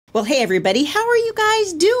Well, hey, everybody. How are you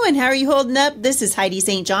guys doing? How are you holding up? This is Heidi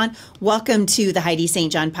St. John. Welcome to the Heidi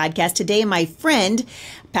St. John podcast. Today, my friend,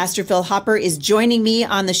 Pastor Phil Hopper, is joining me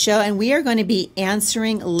on the show, and we are going to be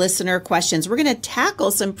answering listener questions. We're going to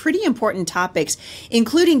tackle some pretty important topics,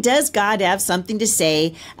 including, does God have something to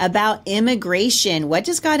say about immigration? What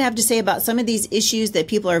does God have to say about some of these issues that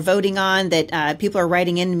people are voting on, that people are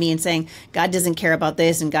writing into me and saying, God doesn't care about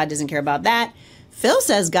this and God doesn't care about that? Phil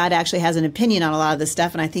says God actually has an opinion on a lot of this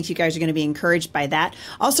stuff, and I think you guys are going to be encouraged by that.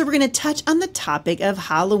 Also, we're going to touch on the topic of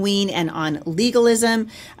Halloween and on legalism.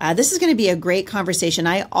 This is going to be a great conversation.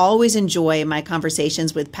 I always enjoy my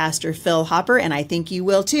conversations with Pastor Phil Hopper, and I think you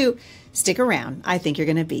will too. Stick around. I think you're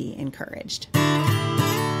going to be encouraged.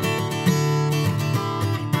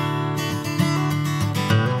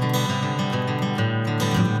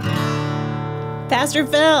 Pastor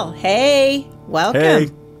Phil, hey,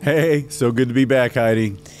 welcome. Hey, so good to be back,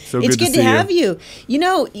 Heidi. It's good to have you. You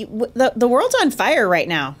know, the world's on fire right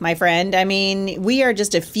now, my friend. I mean, we are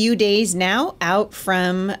just a few days now out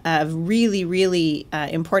from a really, really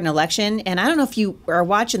important election. And I don't know if you are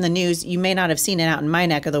watching the news. You may not have seen it out in my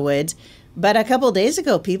neck of the woods. But a couple of days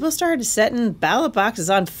ago, people started setting ballot boxes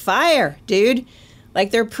on fire, dude. Like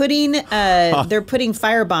they're putting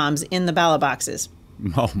fire bombs in the ballot boxes.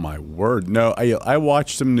 Oh, my word. No, I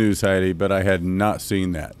watched some news, Heidi, but I had not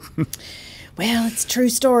seen that. Well, it's a true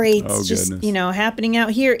story. It's just, happening out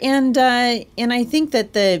here. And I think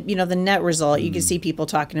that the net result, you can see people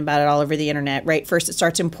talking about it all over the internet, right? First it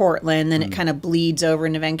starts in Portland, then it kind of bleeds over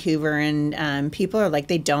into Vancouver, and people are like,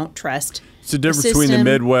 they don't trust It's the difference between the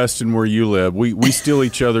Midwest and where you live. We steal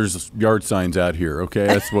each other's yard signs out here, okay?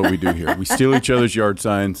 That's what we do here. We steal each other's yard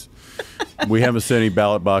signs. We haven't set any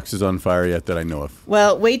ballot boxes on fire yet that I know of.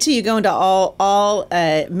 Well, wait till you go into all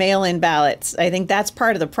mail-in ballots. I think that's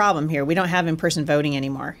part of the problem here. We don't have in-person voting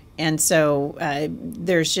anymore. And so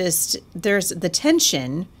there's the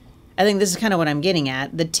tension. I think this is kind of what I'm getting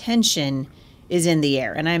at. The tension is in the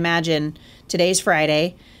air. And I imagine today's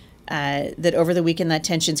Friday, that over the weekend that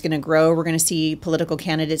tension's going to grow. We're going to see political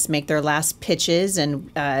candidates make their last pitches. And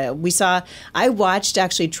I watched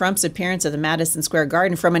actually Trump's appearance at the Madison Square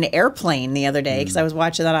Garden from an airplane the other day because I was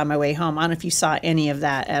watching that on my way home. I don't know if you saw any of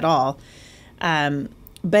that at all.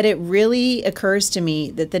 But it really occurs to me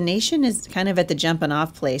that the nation is kind of at the jumping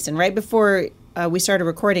off place. And right before we started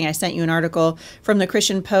recording, I sent you an article from the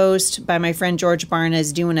Christian Post by my friend George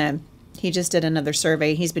Barna. He just did another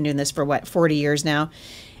survey. He's been doing this for 40 years now.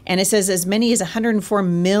 And it says as many as 104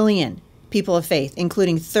 million people of faith,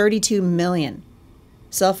 including 32 million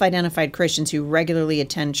self-identified Christians who regularly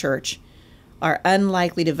attend church, are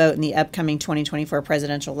unlikely to vote in the upcoming 2024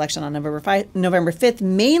 presidential election on November 5th,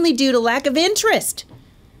 mainly due to lack of interest.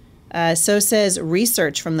 So says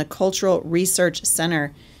research from the Cultural Research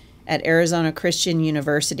Center at Arizona Christian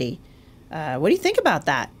University. What do you think about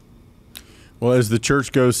that? Well, as the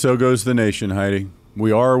church goes, so goes the nation, Heidi.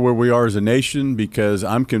 We are where we are as a nation because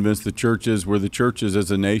I'm convinced the church is where the church is as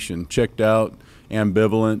a nation, checked out,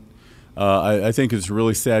 ambivalent. I think it's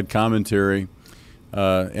really sad commentary,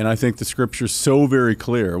 and I think the scripture is so very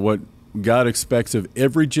clear. What God expects of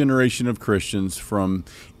every generation of Christians from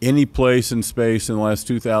any place and space in the last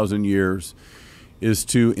 2,000 years is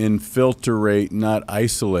to infiltrate, not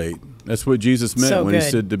isolate. That's what Jesus meant when he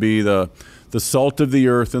said to be the salt of the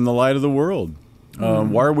earth and the light of the world.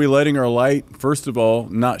 Why are we letting our light, first of all,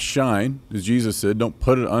 not shine? As Jesus said, don't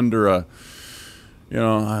put it under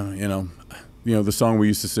the song we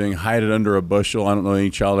used to sing, hide it under a bushel. I don't know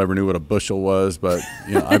any child ever knew what a bushel was, but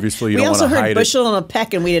obviously you don't want to hide it. We also heard bushel and a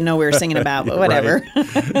peck, and we didn't know we were singing about, but whatever.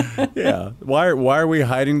 Yeah. Why are we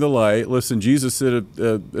hiding the light? Listen, Jesus said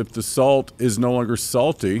if the salt is no longer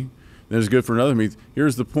salty, then it's good for another meat.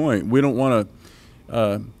 Here's the point. We don't want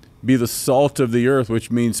to be the salt of the earth,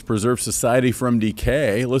 which means preserve society from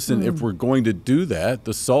decay. Listen, if we're going to do that,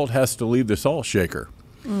 the salt has to leave the salt shaker.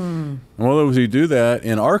 And one of those who do that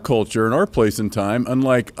in our culture, in our place and time,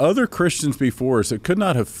 unlike other Christians before us that could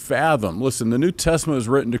not have fathomed. Listen, the New Testament was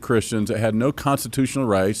written to Christians that had no constitutional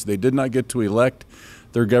rights. They did not get to elect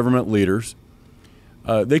their government leaders.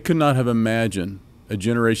 They could not have imagined a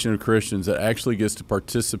generation of Christians that actually gets to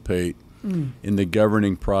participate in the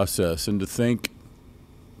governing process, and to think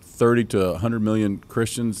 30 to 100 million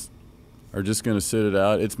Christians are just going to sit it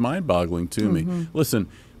out. It's mind-boggling to me. Listen,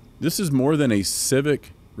 this is more than a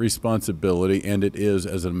civic responsibility, and it is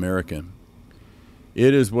as an American.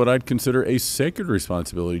 It is what I'd consider a sacred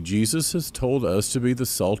responsibility. Jesus has told us to be the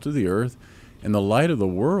salt of the earth and the light of the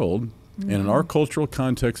world. And in our cultural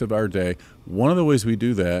context of our day, one of the ways we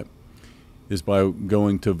do that is by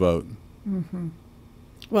going to vote.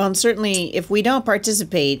 Well, and certainly if we don't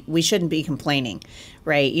participate, we shouldn't be complaining,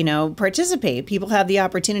 right? Participate. People have the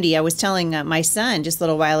opportunity. I was telling my son just a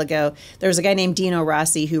little while ago, there was a guy named Dino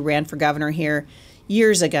Rossi who ran for governor here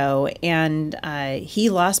years ago, and he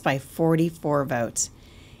lost by 44 votes.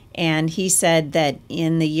 And he said that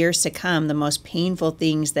in the years to come, the most painful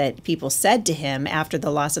things that people said to him after the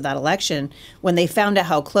loss of that election, when they found out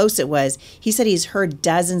how close it was, he said he's heard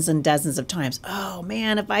dozens and dozens of times, oh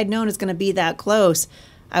man, if I'd known it's going to be that close,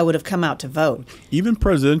 I would have come out to vote. Even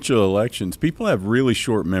presidential elections, people have really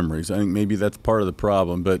short memories. I think maybe that's part of the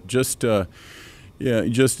problem. But just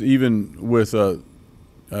even with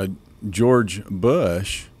George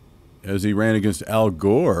Bush, as he ran against Al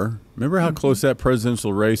Gore, remember how close that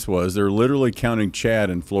presidential race was? They're literally counting Chad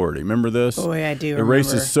in Florida. Remember this? Boy, I do The remember.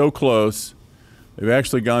 race is so close. They've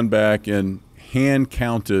actually gone back and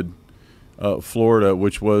hand-counted Florida,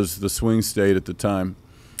 which was the swing state at the time,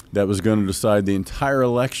 that was going to decide the entire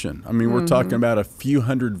election. I mean, we're talking about a few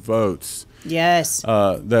hundred votes. Yes.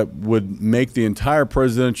 That would make the entire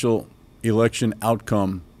presidential election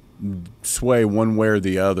outcome sway one way or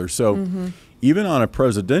the other. So even on a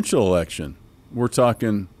presidential election, we're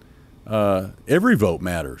talking every vote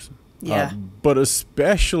matters. Yeah. But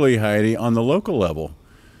especially, Heidi, on the local level.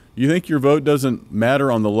 You think your vote doesn't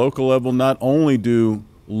matter on the local level? Not only do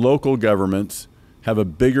local governments have a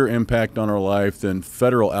bigger impact on our life than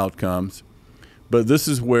federal outcomes, but this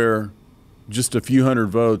is where just a few hundred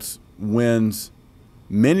votes wins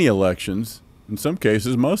many elections, in some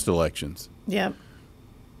cases, most elections. Yep.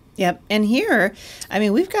 Yep. And here, I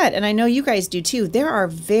mean, we've got, and I know you guys do too, there are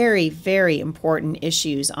very, very important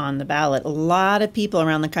issues on the ballot. A lot of people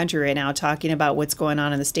around the country right now talking about what's going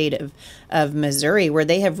on in the state of Missouri, where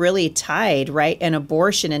they have really tied, right, an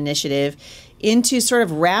abortion initiative into sort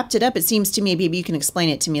of wrapped it up. It seems to me, maybe you can explain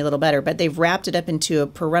it to me a little better, but they've wrapped it up into a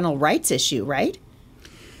parental rights issue, right?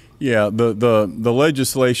 Yeah, the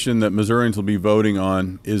legislation that Missourians will be voting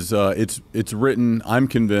on is it's written, I'm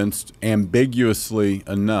convinced, ambiguously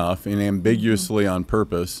enough and ambiguously on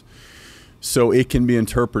purpose, so it can be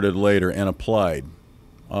interpreted later and applied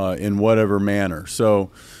in whatever manner.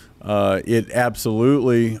 So it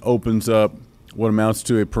absolutely opens up what amounts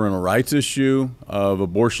to a parental rights issue of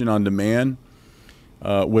abortion on demand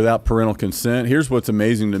without parental consent. Here's what's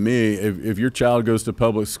amazing to me: if your child goes to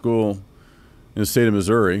public school in the state of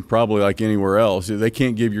Missouri, probably like anywhere else, they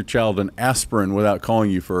can't give your child an aspirin without calling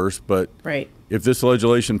you first. But right. If this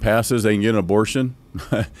legislation passes, they can get an abortion,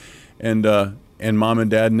 and mom and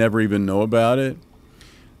dad never even know about it.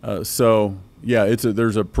 So yeah,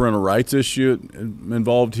 there's a parental rights issue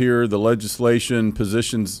involved here. The legislation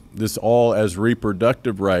positions this all as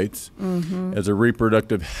reproductive rights, as a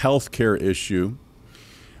reproductive health care issue,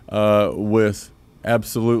 with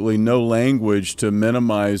absolutely no language to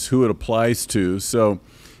minimize who it applies to. So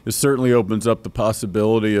it certainly opens up the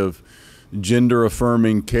possibility of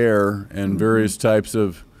gender-affirming care and various types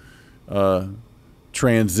of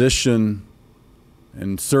transition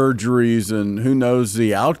and surgeries, and who knows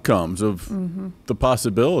the outcomes of the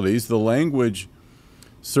possibilities. The language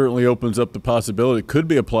certainly opens up the possibility it could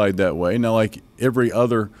be applied that way. Now, like every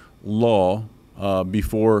other law,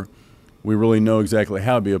 before we really know exactly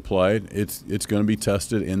how to be applied, it's going to be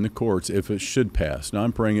tested in the courts if it should pass. Now,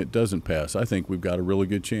 I'm praying it doesn't pass. I think we've got a really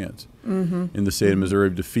good chance in the state of Missouri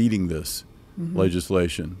of defeating this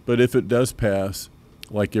legislation. But if it does pass,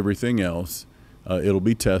 like everything else, it'll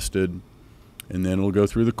be tested, and then it'll go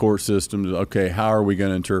through the court system. Okay, how are we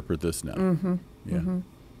going to interpret this now?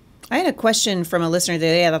 I had a question from a listener the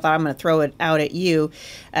other day. I thought I'm going to throw it out at you.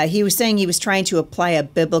 He was saying he was trying to apply a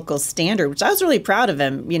biblical standard, which I was really proud of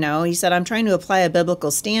him. He said, I'm trying to apply a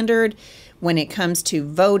biblical standard when it comes to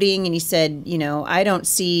voting. And he said, I don't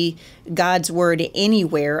see God's word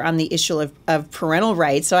anywhere on the issue of parental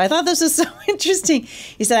rights. So I thought this was so interesting.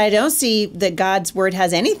 He said, I don't see that God's word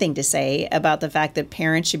has anything to say about the fact that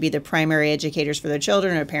parents should be the primary educators for their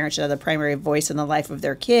children, or parents should have the primary voice in the life of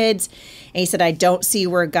their kids. And he said, I don't see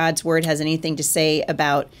where God's word has anything to say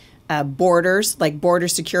about borders, like border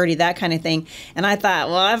security, that kind of thing. And I thought,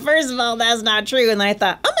 well, first of all, that's not true. And then I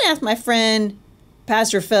thought, I'm going to ask my friend,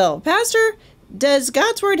 Pastor Phil. Pastor, does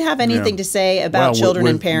God's word have anything to say about children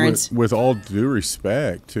and parents? With all due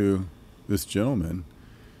respect to this gentleman,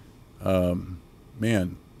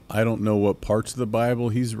 man, I don't know what parts of the Bible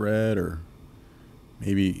he's read, or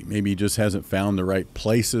maybe he just hasn't found the right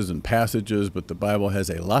places and passages, but the Bible has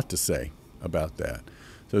a lot to say about that.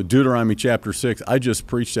 So Deuteronomy chapter 6, I just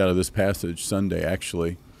preached out of this passage Sunday,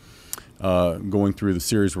 actually, going through the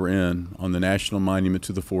series we're in on the National Monument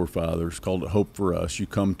to the Forefathers, called it Hope for Us. You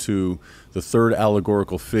come to the third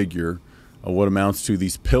allegorical figure what amounts to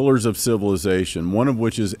these pillars of civilization, one of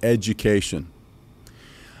which is education.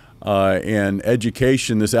 And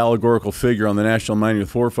education, this allegorical figure on the national monument of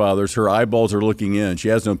the forefathers, her eyeballs are looking in. She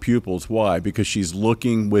has no pupils. Why? Because she's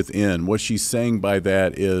looking within. What she's saying by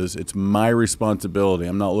that is, it's my responsibility.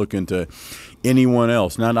 I'm not looking to anyone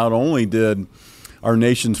else. Not only did our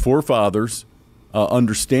nation's forefathers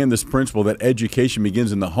understand this principle that education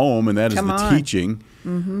begins in the home, and that is the teaching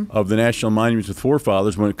of the national monuments of the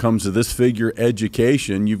forefathers. When it comes to this figure,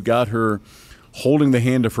 education, you've got her holding the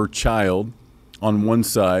hand of her child on one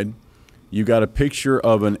side. You got a picture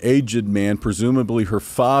of an aged man, presumably her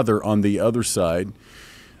father, on the other side.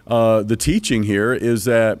 The teaching here is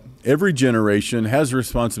that every generation has a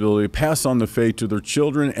responsibility to pass on the faith to their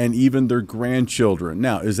children and even their grandchildren.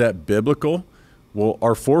 Now, is that biblical? Well,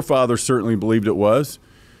 our forefathers certainly believed it was.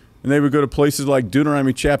 And they would go to places like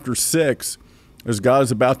Deuteronomy chapter 6, as God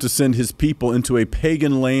is about to send his people into a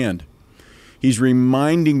pagan land. He's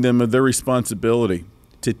reminding them of their responsibility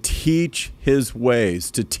to teach his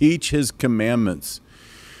ways, to teach his commandments,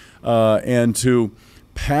 and to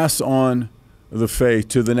pass on the faith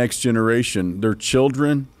to the next generation, their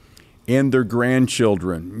children and their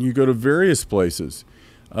grandchildren. You go to various places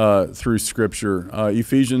through Scripture.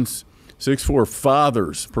 Ephesians 6:4,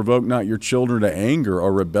 fathers, provoke not your children to anger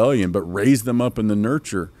or rebellion, but raise them up in the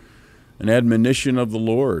nurture and admonition of the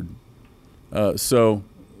Lord. So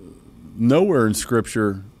nowhere in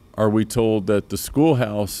Scripture are we told that the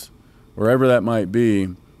schoolhouse, wherever that might be,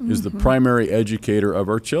 is the primary educator of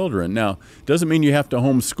our children. Now, it doesn't mean you have to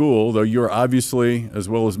homeschool, though you're obviously, as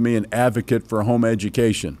well as me, an advocate for home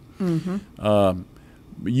education. You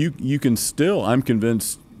can still, I'm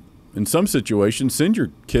convinced, in some situations, send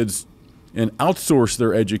your kids and outsource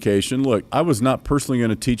their education. Look, I was not personally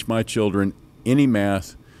going to teach my children any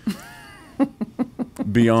math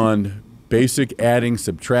beyond basic adding,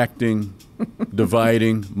 subtracting,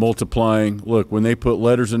 dividing, multiplying. Look, when they put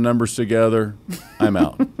letters and numbers together, I'm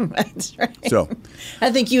out. That's right. So, I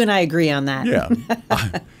think you and I agree on that. Yeah.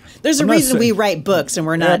 There's a reason we write books and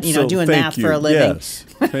we're not, doing math for a living. Yes,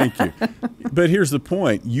 thank you. But here's the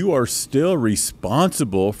point. You are still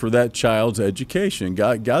responsible for that child's education.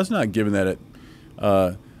 God's not giving that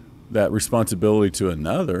responsibility to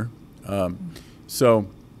another. So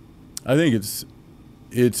I think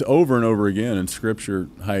it's over and over again in Scripture,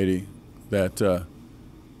 Heidi, that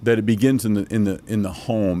it begins in the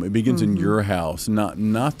home. It begins in your house,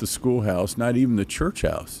 not the schoolhouse, not even the church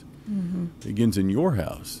house. It begins in your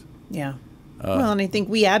house. Yeah. Well, and I think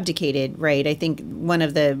we abdicated, right? I think one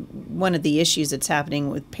of the issues that's happening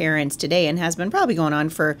with parents today, and has been probably going on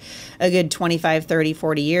for a good 25, 30,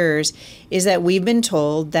 40 years, is that we've been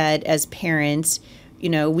told that as parents,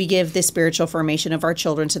 we give the spiritual formation of our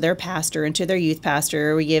children to their pastor and to their youth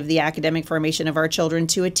pastor. We give the academic formation of our children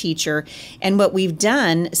to a teacher. And what we've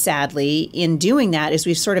done, sadly, in doing that is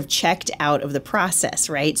we've sort of checked out of the process,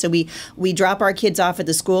 right? So we drop our kids off at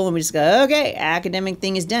the school and we just go, okay, academic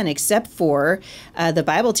thing is done, except for the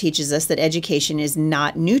Bible teaches us that education is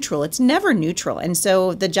not neutral. It's never neutral. And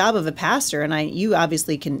so the job of a pastor, and you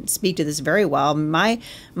obviously can speak to this very well, my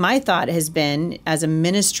thought has been, as a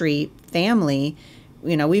ministry family,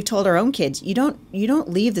 we've told our own kids, you don't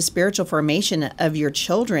leave the spiritual formation of your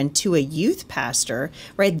children to a youth pastor,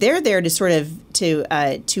 right? They're there to sort of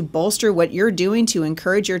to bolster what you're doing, to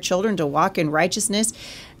encourage your children to walk in righteousness,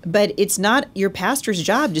 but it's not your pastor's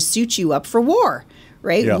job to suit you up for war,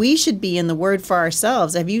 right? Yeah. We should be in the Word for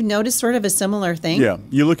ourselves. Have you noticed sort of a similar thing? Yeah,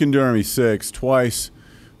 you look in Deuteronomy 6, twice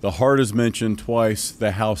the heart is mentioned, twice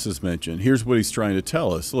the house is mentioned. Here's what he's trying to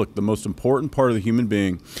tell us. Look, the most important part of the human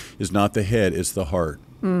being is not the head, it's the heart.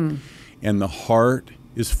 And the heart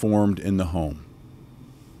is formed in the home.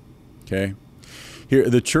 Okay? Here,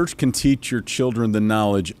 the church can teach your children the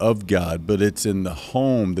knowledge of God, but it's in the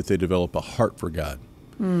home that they develop a heart for God.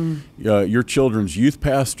 Your children's youth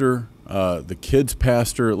pastor, the kids'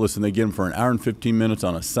 pastor, listen, they get them for an hour and 15 minutes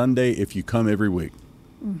on a Sunday if you come every week.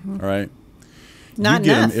 All right? Not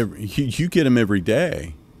enough. You get them every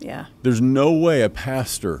day. Yeah. There's no way a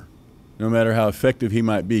pastor, no matter how effective he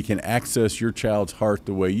might be, can access your child's heart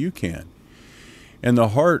the way you can. And the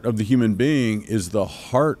heart of the human being is the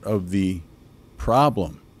heart of the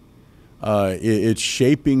problem. It's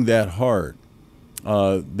shaping that heart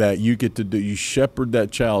that you get to do. You shepherd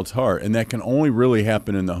that child's heart, and that can only really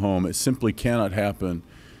happen in the home. It simply cannot happen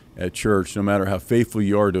at church, no matter how faithful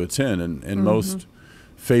you are to attend. And most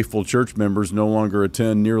faithful church members no longer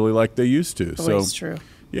attend nearly like they used to. Always true.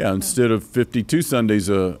 Yeah, instead of 52 Sundays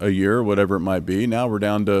a year, whatever it might be, now we're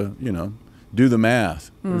down to, do the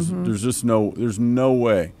math. There's no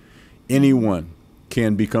way anyone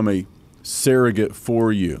can become a surrogate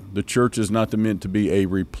for you. The church is not meant to be a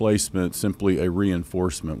replacement, simply a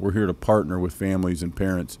reinforcement. We're here to partner with families and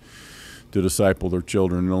parents to disciple their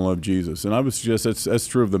children in the love Jesus. And I would suggest that's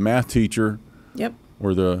true of the math teacher. Yep.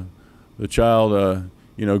 Or the child,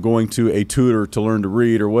 going to a tutor to learn to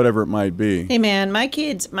read or whatever it might be. Hey man, my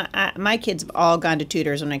kids have all gone to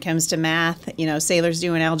tutors when it comes to math. Sailor's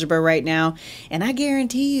doing algebra right now, and I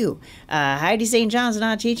guarantee you, Heidi St. John's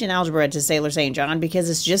not teaching algebra to Sailor St. John because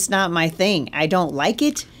it's just not my thing. I don't like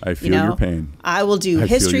it. I feel your pain. I will do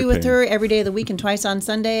history with her every day of the week and twice on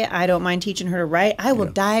Sunday. I don't mind teaching her to write. I will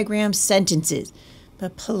diagram sentences,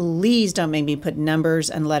 but please don't make me put numbers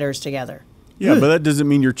and letters together. Yeah, but that doesn't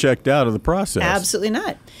mean you're checked out of the process. Absolutely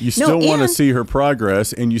not. You still want to see her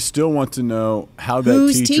progress, and you still want to know how that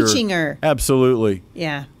who's teacher... teaching her. Absolutely.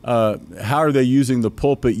 Yeah. How are they using the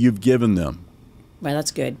pulpit you've given them? Well,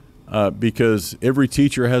 that's good. Because every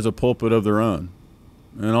teacher has a pulpit of their own.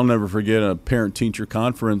 And I'll never forget a parent-teacher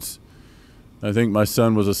conference. I think my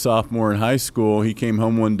son was a sophomore in high school. He came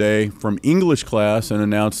home one day from English class and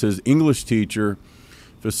announced his English teacher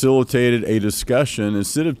facilitated a discussion.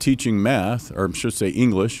 Instead of teaching math, or I should say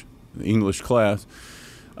English, the English class,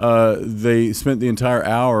 they spent the entire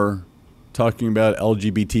hour talking about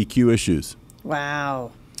LGBTQ issues.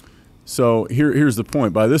 Wow. So here's the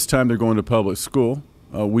point. By this time, they're going to public school.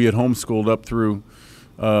 We had homeschooled up through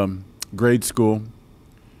grade school.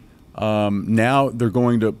 Now they're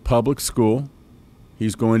going to public school.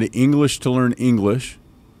 He's going to English to learn English.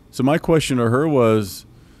 So my question to her was,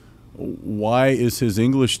 why is his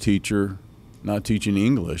English teacher not teaching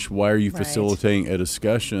English? Why are you facilitating a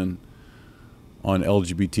discussion on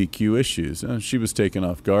LGBTQ issues? And she was taken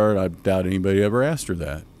off guard. I doubt anybody ever asked her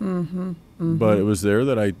that. Mm-hmm, mm-hmm. But it was there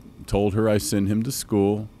that I told her I send him to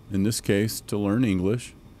school, in this case, to learn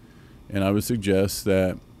English. And I would suggest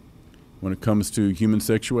that when it comes to human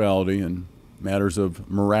sexuality and matters of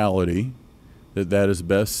morality, that is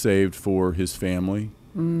best saved for his family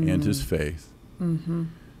and his faith. Mm-hmm.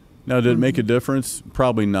 Now, did it make a difference?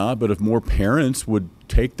 Probably not. But if more parents would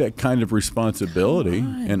take that kind of responsibility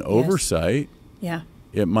and oversight,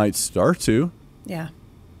 it might start to. Yeah.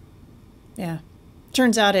 Yeah.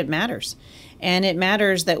 Turns out it matters. And it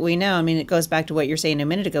matters that we know. I mean, it goes back to what you're saying a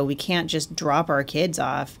minute ago. We can't just drop our kids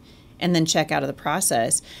off and then check out of the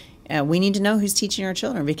process. We need to know who's teaching our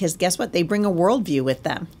children, because guess what? They bring a worldview with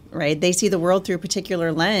them, right? They see the world through a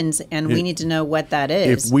particular lens, and we need to know what that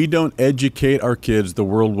is. If we don't educate our kids, the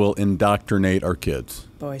world will indoctrinate our kids.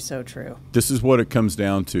 Boy, so true. This is what it comes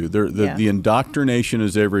down to. The indoctrination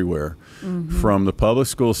is everywhere, from the public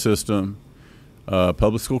school system,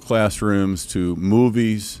 public school classrooms, to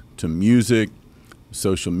movies, to music,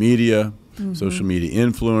 social media. Social media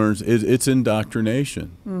influence, it's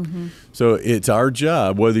indoctrination. So it's our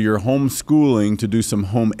job, whether you're homeschooling, to do some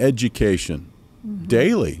home education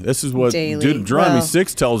daily. This is what Deuteronomy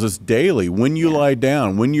 6 tells us daily. When you lie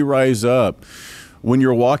down, when you rise up, when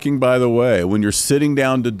you're walking by the way, when you're sitting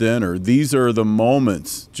down to dinner, these are the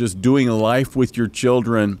moments, just doing life with your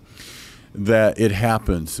children, that it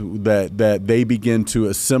happens, that they begin to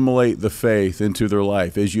assimilate the faith into their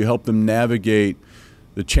life as you help them navigate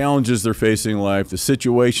the challenges they're facing in life, the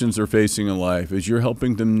situations they're facing in life, as you're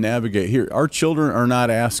helping them navigate. Here, our children are not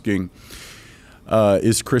asking,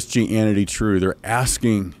 is Christianity true? They're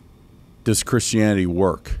asking, does Christianity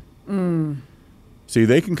work? See,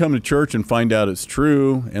 they can come to church and find out it's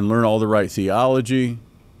true and learn all the right theology,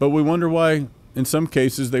 but we wonder why, in some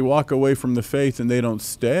cases, they walk away from the faith and they don't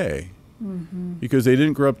stay. Because they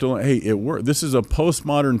didn't grow up to learn, hey, it worked. This is a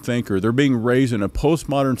postmodern thinker. They're being raised in a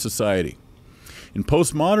postmodern society. In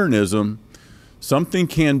postmodernism, something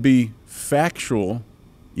can be factual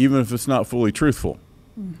even if it's not fully truthful.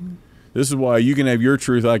 This is why you can have your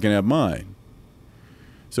truth, I can have mine.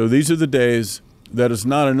 So these are the days that it's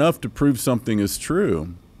not enough to prove something is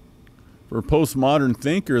true. For a postmodern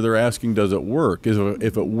thinker, they're asking, does it work?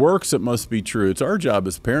 If it works, it must be true. It's our job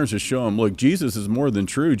as parents to show them, look, Jesus is more than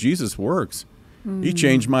true. Jesus works. He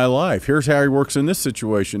changed my life. Here's how he works in this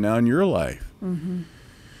situation now in your life.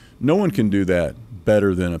 No one can do that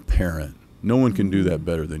better than a parent. No one can do that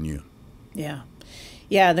better than you. Yeah.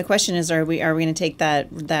 Yeah, the question is, are we going to take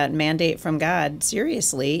that mandate from God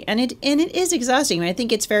seriously? And it is exhausting. I mean, I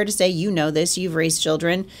think it's fair to say, this, you've raised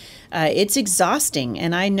children. It's exhausting.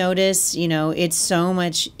 And I notice, it's so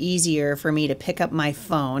much easier for me to pick up my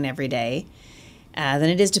phone every day than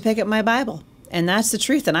it is to pick up my Bible. And that's the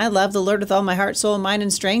truth. And I love the Lord with all my heart, soul, mind,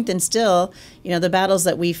 and strength. And still, the battles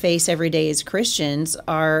that we face every day as Christians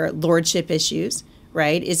are lordship issues,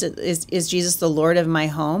 right? Is Jesus the Lord of my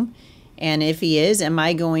home? And if he is, am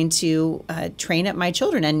I going to train up my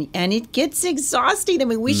children? And it gets exhausting. I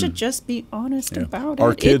mean, we should just be honest about it.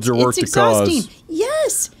 Our kids are worth the cause.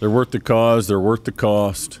 Yes. They're worth the cause. They're worth the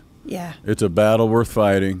cost. Yeah. It's a battle worth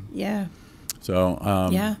fighting. Yeah. So,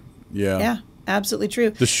 Yeah, absolutely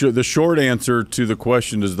true. The short answer to the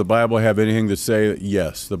question, does the Bible have anything to say?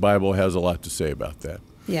 Yes, the Bible has a lot to say about that.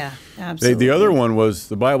 Yeah, absolutely. The other one was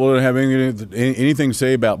the Bible doesn't have anything to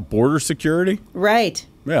say about border security. Right.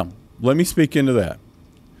 Yeah, let me speak into that.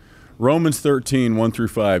 Romans 13, 1 through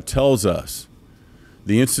 5 tells us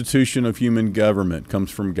the institution of human government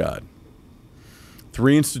comes from God.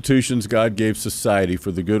 3 institutions God gave society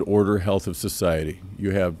for the good order, health of society.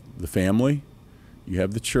 You have the family, you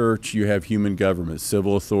have the church, you have human government,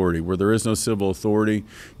 civil authority. Where there is no civil authority,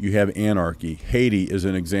 you have anarchy. Haiti is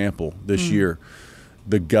an example this year.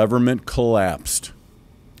 The government collapsed.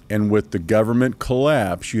 And with the government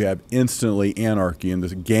collapse, you have instantly anarchy, and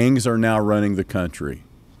the gangs are now running the country.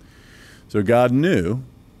 So God knew.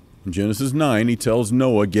 In Genesis 9, he tells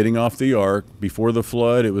Noah, getting off the ark, before the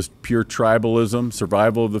flood, it was pure tribalism,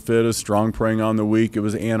 survival of the fittest, strong preying on the weak. It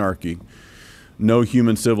was anarchy. No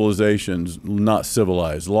human civilizations, not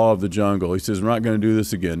civilized. Law of the jungle. He says, we're not going to do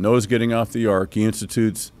this again. Noah's getting off the ark. He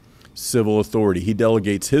institutes civil authority. He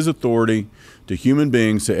delegates his authority to human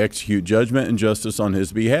beings to execute judgment and justice on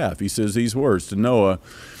his behalf. He says these words to Noah,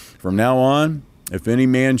 from now on, if any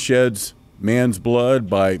man sheds man's blood,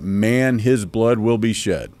 by man his blood will be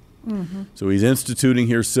shed. Mm-hmm. So he's instituting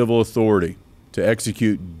here civil authority to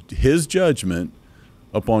execute his judgment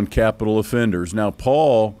upon capital offenders. Now,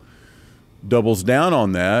 Paul doubles down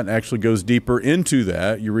on that, actually goes deeper into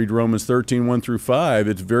that. You read Romans 13, 1 through 5,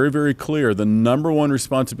 it's very, very clear. The number one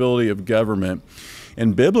responsibility of government,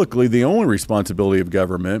 and biblically the only responsibility of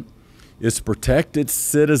government, is to protect its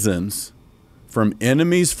citizens from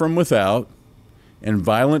enemies from without and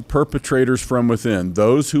violent perpetrators from within,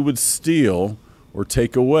 those who would steal or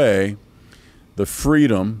take away the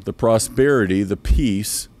freedom, the prosperity, the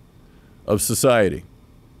peace of society.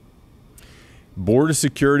 Border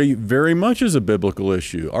security very much is a biblical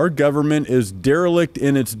issue. Our government is derelict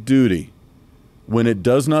in its duty when it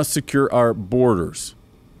does not secure our borders,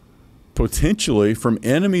 potentially from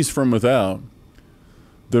enemies from without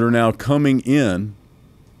that are now coming in,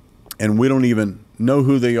 and we don't even know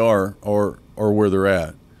who they are or where they're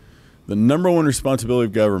at. The number one responsibility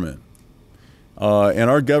of government, and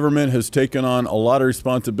our government has taken on a lot of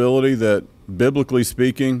responsibility that, biblically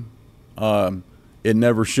speaking, it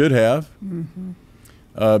never should have.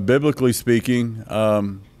 Mm-hmm. Biblically speaking,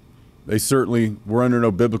 they certainly were under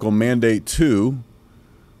no biblical mandate to.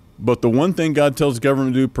 But the one thing God tells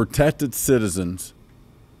government to do, protect its citizens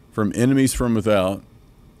from enemies from without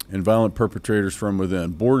and violent perpetrators from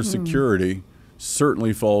within. Border security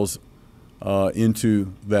certainly falls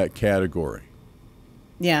into that category.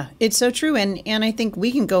 Yeah, it's so true. And I think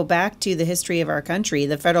we can go back to the history of our country.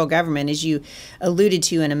 The federal government, as you alluded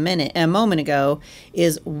to in a moment ago,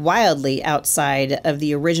 is wildly outside of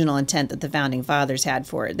the original intent that the founding fathers had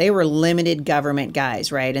for it. They were limited government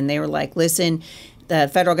guys, right? And they were like, listen, the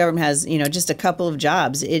federal government has, just a couple of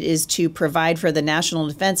jobs. It is to provide for the national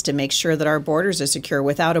defense, to make sure that our borders are secure.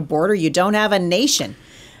 Without a border, you don't have a nation.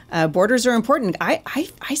 Borders are important. I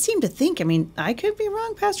seem to think, I could be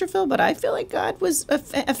wrong, Pastor Phil, but I feel like God was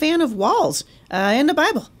a fan of walls in the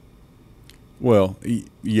Bible. Well,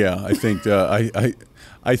 yeah, I think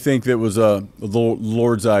I think that was the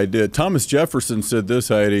Lord's idea. Thomas Jefferson said this,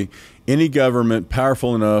 Heidi: any government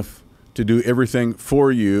powerful enough to do everything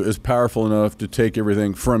for you is powerful enough to take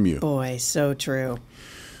everything from you. Boy, so true.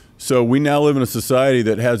 So we now live in a society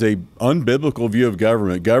that has a unbiblical view of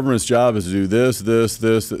government. Government's job is to do this.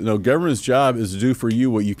 No, government's job is to do for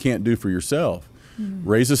you what you can't do for yourself. Mm-hmm.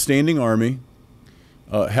 Raise a standing army,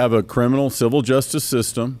 have a criminal civil justice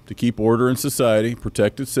system to keep order in society,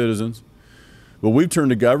 protect its citizens. But we've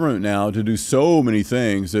turned to government now to do so many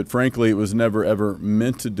things that, frankly, it was never, ever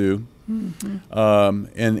meant to do. Mm-hmm.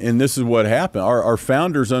 And this is what happened. Our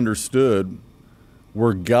founders understood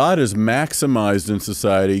where God is maximized in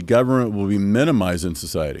society, government will be minimized in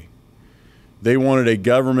society. They wanted a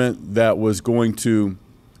government that was going to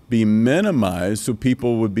be minimized so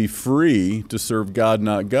people would be free to serve God,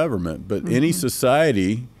 not government. But any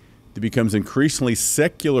society that becomes increasingly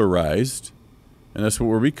secularized, and that's what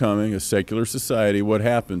we're becoming, a secular society, what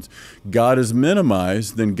happens? God is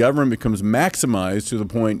minimized, then government becomes maximized to the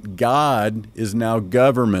point God is now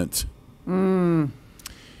government.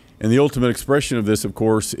 And the ultimate expression of this, of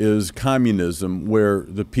course, is communism, where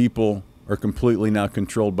the people are completely now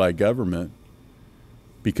controlled by government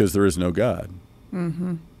because there is no God.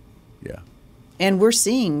 Mm-hmm. Yeah. And we're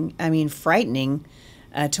seeing, frightening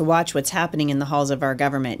to watch what's happening in the halls of our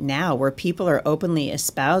government now, where people are openly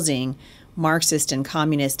espousing Marxist and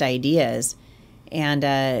communist ideas. And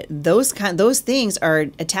those things are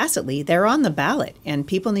tacitly, they're on the ballot, and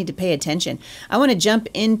people need to pay attention. I want to jump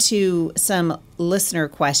into some listener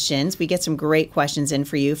questions. We get some great questions in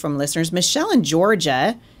for you from listeners. Michelle in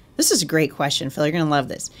Georgia, this is a great question, Phil. You're going to love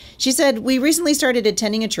this. She said, we recently started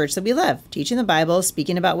attending a church that we love, teaching the Bible,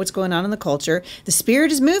 speaking about what's going on in the culture. The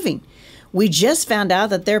Spirit is moving. We just found out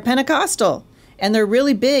that they're Pentecostal. And they're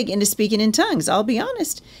really big into speaking in tongues. I'll be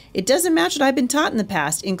honest. It doesn't match what I've been taught in the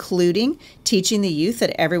past, including teaching the youth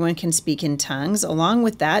that everyone can speak in tongues, along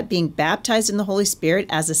with that, being baptized in the Holy Spirit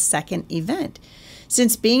as a second event.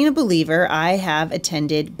 Since being a believer, I have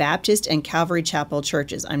attended Baptist and Calvary Chapel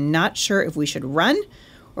churches. I'm not sure if we should run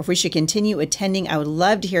or if we should continue attending. I would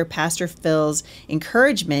love to hear Pastor Phil's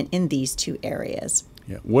encouragement in these two areas.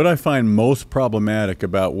 Yeah. What I find most problematic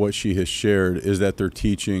about what she has shared is that they're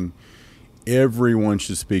teaching everyone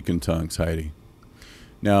should speak in tongues, Heidi.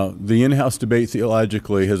 Now, the in-house debate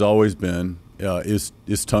theologically has always been, is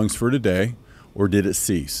tongues for today, or did it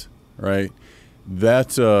cease, right?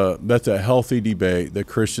 That's a healthy debate that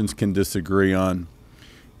Christians can disagree on,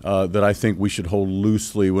 that I think we should hold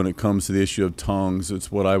loosely when it comes to the issue of tongues.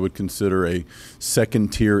 It's what I would consider a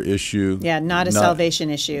second-tier issue. Yeah, not a salvation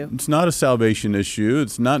issue. It's not a salvation issue.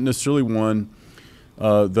 It's not necessarily one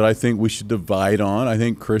that I think we should divide on. I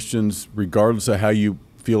think Christians, regardless of how you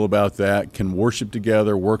feel about that, can worship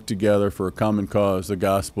together, work together for a common cause, the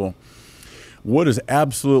gospel. What is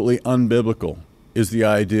absolutely unbiblical is the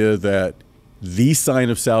idea that the sign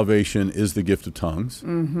of salvation is the gift of tongues,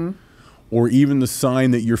 or even the sign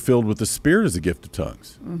that you're filled with the Spirit is the gift of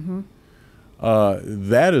tongues.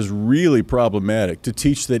 That is really problematic. To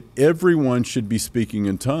teach that everyone should be speaking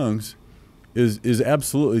in tongues is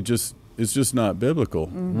absolutely just not biblical.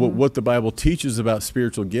 What the Bible teaches about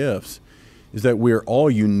spiritual gifts is that we are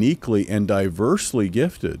all uniquely and diversely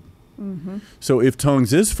gifted. So if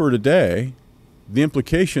tongues is for today, the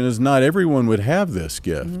implication is not everyone would have this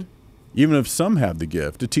gift, even if some have the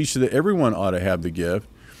gift. To teach that everyone ought to have the gift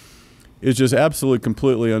is just absolutely,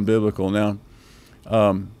 completely unbiblical. Now,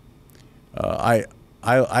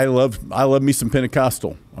 I love me some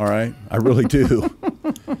Pentecostal. All right, I really do.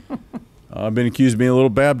 I've been accused of being a little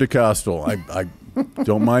Baptist-costal. I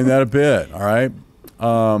don't mind that a bit, all right?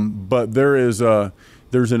 But there's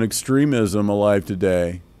an extremism alive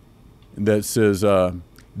today that says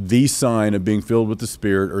the sign of being filled with the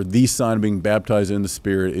Spirit, or the sign of being baptized in the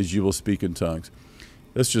Spirit, is you will speak in tongues.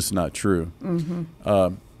 That's just not true.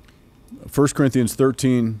 1 Corinthians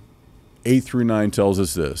 13, 8 through 9 tells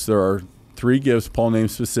us this. There are three gifts Paul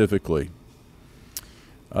names specifically,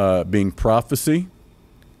 being prophecy,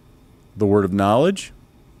 the word of knowledge,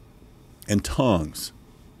 and tongues.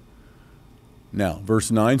 Now,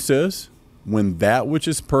 verse 9 says, when that which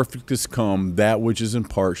is perfect is come, that which is in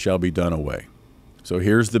part shall be done away. So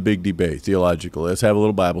here's the big debate theologically. Let's have a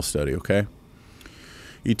little Bible study, okay?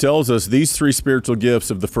 He tells us these three spiritual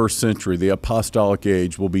gifts of the first century, the apostolic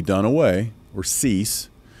age, will be done away or cease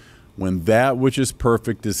when that which is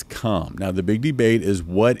perfect is come. Now, the big debate is,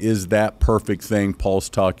 what is that perfect thing Paul's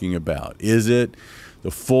talking about? Is it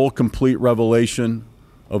the full, complete revelation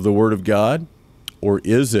of the Word of God? Or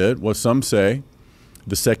is it, what some say,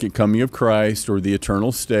 the second coming of Christ or the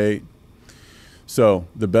eternal state? So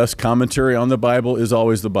the best commentary on the Bible is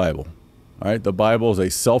always the Bible. All right, the Bible is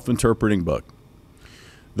a self-interpreting book.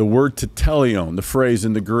 The word tetellion, the phrase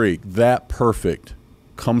in the Greek, that perfect,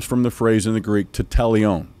 comes from the phrase in the Greek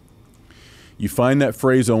tetellion. You find that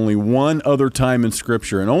phrase only one other time in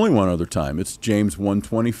Scripture, and only one other time. It's James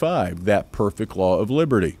 1:25, that perfect law of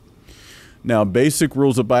liberty. Now, basic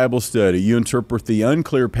rules of Bible study. You interpret the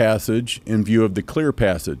unclear passage in view of the clear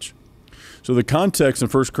passage. So the context in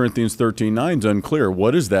 1 Corinthians 13:9 is unclear.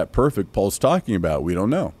 What is that perfect Paul's talking about? We don't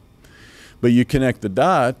know. But you connect the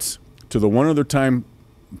dots to the one other time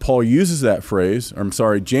Paul uses that phrase, or I'm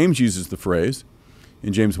sorry, James uses the phrase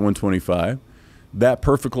in James 1:25. That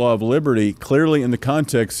perfect law of liberty, clearly in the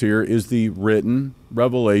context here, is the written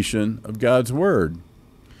revelation of God's Word.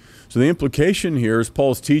 So the implication here is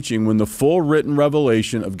Paul's teaching, when the full written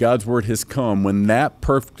revelation of God's Word has come, when that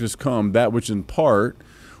perfect has come, that which in part,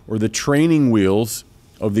 or the training wheels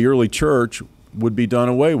of the early church, would be done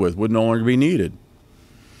away with, would no longer be needed.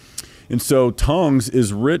 And so tongues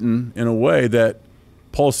is written in a way that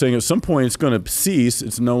Paul's saying at some point it's going to cease,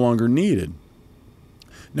 it's no longer needed.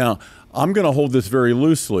 Now, I'm going to hold this very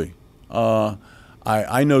loosely.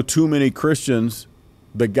 I know too many Christians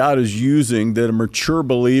that God is using that are mature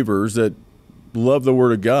believers that love the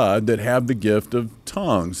Word of God that have the gift of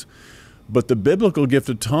tongues. But the biblical gift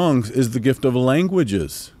of tongues is the gift of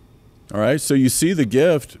languages. All right, so you see the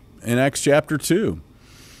gift in Acts chapter 2.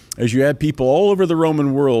 As you had people all over the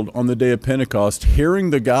Roman world on the day of Pentecost hearing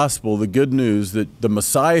the gospel, the good news that the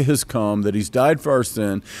Messiah has come, that he's died for our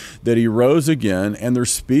sin, that he rose again, and they're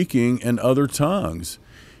speaking in other tongues.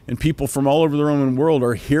 And people from all over the Roman world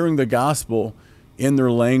are hearing the gospel in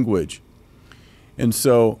their language. And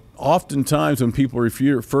so oftentimes when people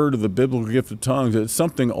refer to the biblical gift of tongues, it's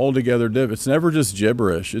something altogether different. It's never just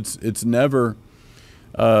gibberish. It's never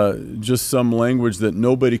just some language that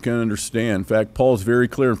nobody can understand. In fact, Paul is very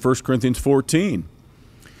clear in 1 Corinthians 14.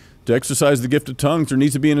 To exercise the gift of tongues, there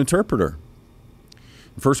needs to be an interpreter.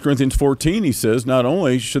 In 1 Corinthians 14, he says, not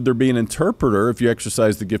only should there be an interpreter if you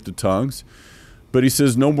exercise the gift of tongues, but he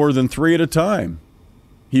says no more than 3 at a time.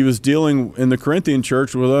 He was dealing in the Corinthian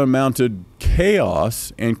church with unmounted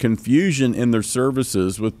chaos and confusion in their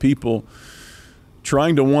services, with people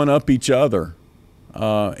trying to one-up each other.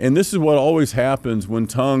 And this is what always happens when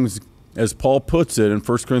tongues, as Paul puts it in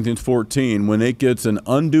 1 Corinthians 14, when it gets an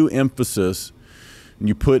undue emphasis and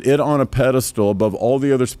you put it on a pedestal above all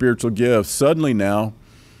the other spiritual gifts, suddenly now,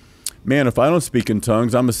 man, if I don't speak in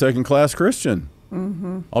tongues, I'm a second-class Christian.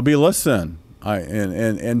 Mm-hmm. I'll be less than.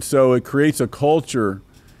 And so it creates a culture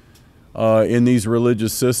in these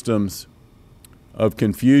religious systems of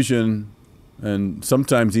confusion and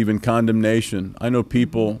sometimes even condemnation. I know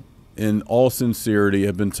people in all sincerity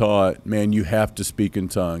have been taught, man, you have to speak in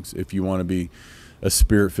tongues if you want to be a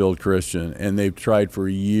spirit-filled Christian. And they've tried for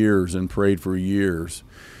years and prayed for years.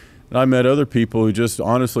 And I met other people who just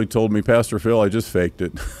honestly told me, Pastor Phil, I just faked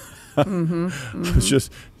it. Mm-hmm,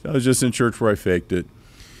 mm-hmm. I was just in church where I faked it.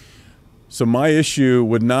 So my issue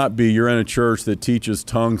would not be you're in a church that teaches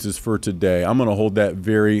tongues is for today. I'm going to hold that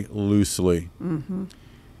very loosely. Mm-hmm.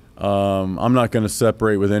 I'm not going to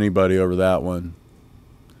separate with anybody over that one.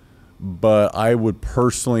 But I would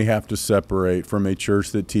personally have to separate from a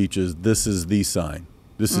church that teaches this is the sign.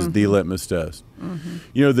 This is the litmus test. Mm-hmm.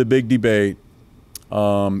 You know, the big debate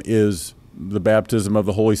is the baptism of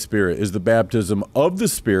the Holy Spirit. Is the baptism of the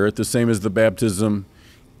Spirit the same as the baptism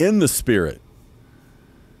in the Spirit?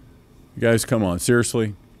 You guys, come on.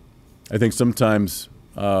 Seriously? I think sometimes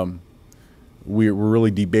we're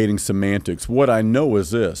really debating semantics. What I know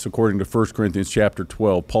is this. According to 1 Corinthians chapter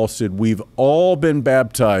 12, Paul said, we've all been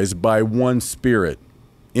baptized by one Spirit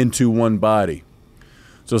into one body.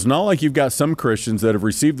 So it's not like you've got some Christians that have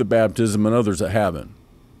received the baptism and others that haven't.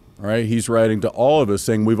 All right? He's writing to all of us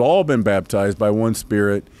saying we've all been baptized by one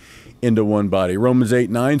Spirit into one body. Romans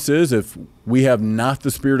 8:9 says if we have not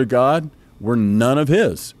the Spirit of God, we're none of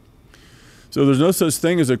his. So there's no such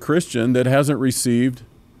thing as a Christian that hasn't received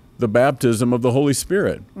the baptism of the Holy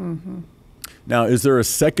Spirit. Mm-hmm. Now, is there a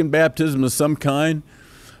second baptism of some kind?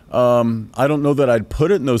 I don't know that I'd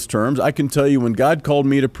put it in those terms. I can tell you when God called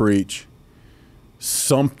me to preach,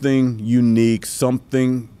 something unique,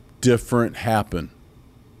 something different happened.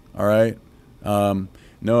 All right?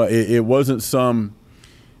 No, it wasn't some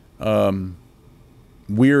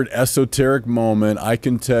weird esoteric moment. I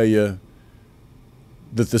can tell you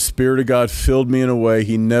that the Spirit of God filled me in a way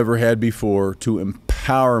he never had before to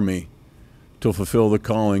empower me to fulfill the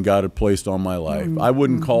calling God had placed on my life. Mm-hmm. I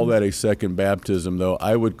wouldn't call that a second baptism, though.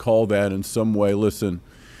 I would call that in some way, listen,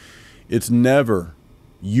 it's never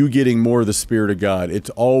you getting more of the Spirit of God. It's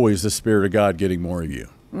always the Spirit of God getting more of you.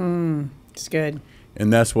 It's good.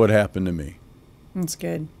 And that's what happened to me. It's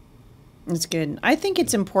good. It's good. I think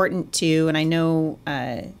it's important, too, and I know,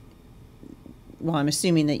 well, I'm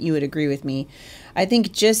assuming that you would agree with me. I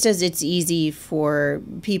think just as it's easy for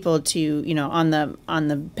people to, you know, on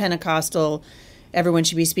the Pentecostal, everyone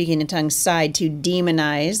should be speaking in tongues side, to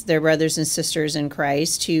demonize their brothers and sisters in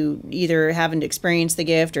Christ, who either haven't experienced the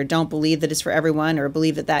gift or don't believe that it's for everyone or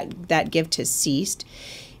believe that gift has ceased.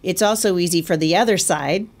 It's also easy for the other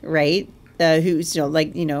side, right? Who's, you know,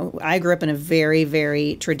 like, you know, I grew up in a very,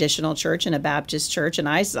 very traditional church, in a Baptist church, and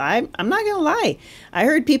I'm not going to lie. I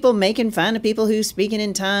heard people making fun of people who speaking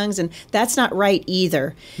in tongues, and that's not right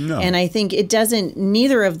either. No. And I think it doesn't,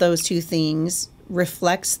 neither of those two things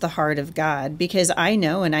reflects the heart of God, because I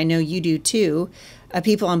know, and I know you do too,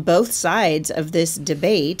 people on both sides of this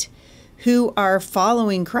debate who are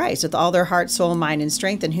following Christ with all their heart, soul, mind, and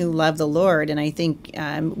strength, and who love the Lord. And I think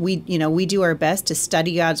we do our best to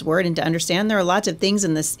study God's word and to understand there are lots of things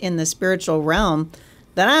in the spiritual realm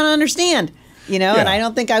that I don't understand, you know, and I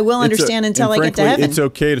don't think I will understand until I get to heaven. It's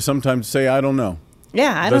okay to sometimes say, I don't know.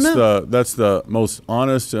 Yeah, I don't know. That's the most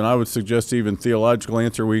honest, and I would suggest even theological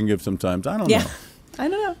answer we can give sometimes. I don't know. I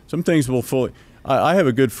don't know. Some things will fully. I have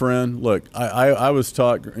a good friend. Look, I was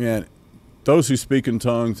taught, man, those who speak in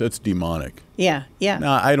tongues, that's demonic. Yeah, yeah.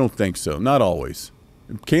 No, I don't think so. Not always.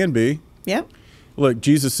 It can be. Yep. Look,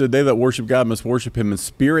 Jesus said they that worship God must worship him in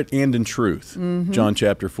spirit and in truth, John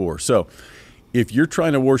chapter 4. So if you're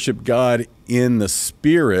trying to worship God in the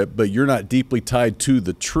spirit, but you're not deeply tied to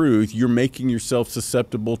the truth, you're making yourself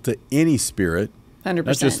susceptible to any spirit. 100%.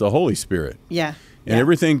 That's just the Holy Spirit. Yeah. And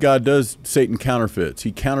everything God does, Satan counterfeits.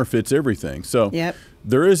 He counterfeits everything. So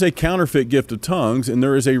there is a counterfeit gift of tongues, and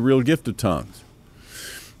there is a real gift of tongues.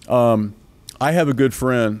 I have a good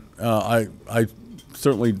friend. I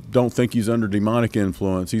certainly don't think he's under demonic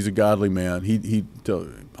influence. He's a godly man.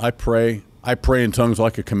 I pray in tongues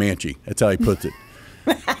like a Comanche. That's how he puts it.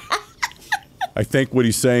 I think what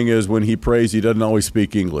he's saying is when he prays, he doesn't always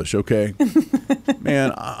speak English. Okay,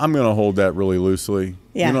 man, I'm going to hold that really loosely.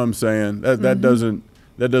 Yeah. You know what I'm saying? That doesn't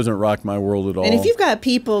rock my world at all. And if you've got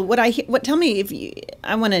people, tell me if you,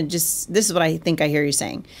 I want to just, this is what I think I hear you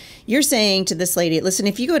saying. You're saying to this lady, listen,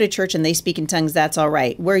 if you go to church and they speak in tongues, that's all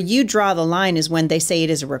right. Where you draw the line is when they say it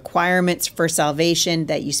is a requirement for salvation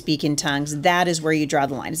that you speak in tongues. That is where you draw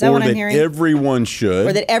the line. Is that what I'm hearing? Or that everyone should.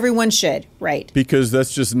 Or that everyone should, right. Because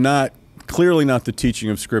that's just clearly not the teaching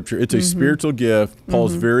of Scripture. It's a spiritual gift.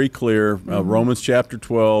 Paul's very clear. Romans chapter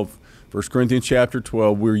 12. 1 Corinthians chapter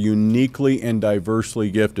 12, we're uniquely and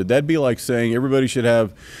diversely gifted. That'd be like saying everybody should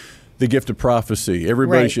have the gift of prophecy.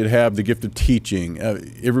 Everybody should have the gift of teaching.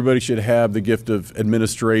 Everybody should have the gift of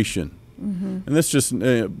administration. And that's just,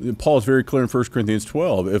 Paul is very clear in 1 Corinthians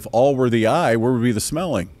 12. If all were the eye, where would be the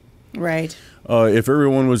smelling? Right. If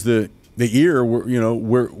everyone was the ear,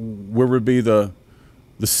 where would be the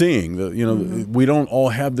seeing? We don't all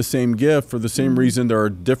have the same gift for the same reason. There are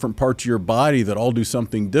different parts of your body that all do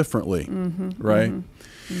something differently, right?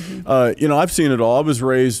 I've seen it all. I was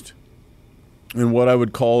raised in what I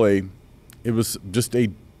would call it was just a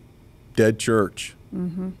dead church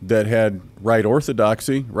that had right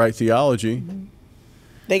orthodoxy, right theology.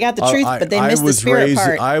 They got the truth, but they missed the spirit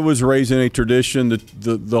part. I was raised in a tradition that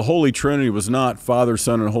the Holy Trinity was not Father,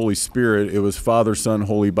 Son, and Holy Spirit. It was Father, Son,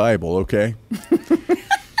 Holy Bible, okay?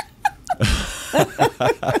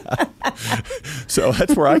 So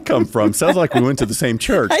that's where I come from. Sounds like we went to the same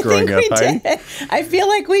church growing up. I feel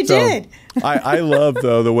like we did. I love,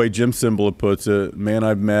 though, the way Jim Cymbala puts it, man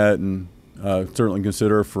I've met and certainly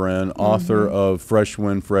consider a friend, author of Fresh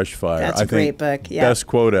Wind, Fresh Fire. That's a great book. Yeah. Best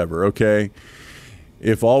quote ever, okay?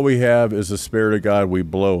 If all we have is the Spirit of God, we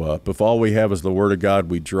blow up. If all we have is the Word of God,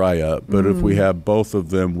 we dry up. But if we have both of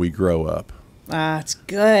them, we grow up. Ah, it's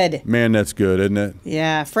good. Man, that's good, isn't it?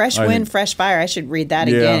 Yeah, Fresh Wind, Fresh Fire. I should read that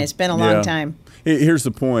again. It's been a long time. Here's the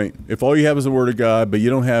point. If all you have is the Word of God, but you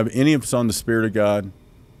don't have any emphasis on the Spirit of God,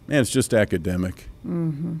 man, it's just academic.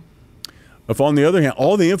 If on the other hand,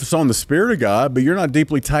 all the emphasis on the Spirit of God, but you're not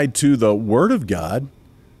deeply tied to the Word of God,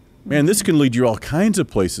 man, this can lead you all kinds of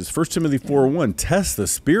places. 1 Timothy 4:1, test the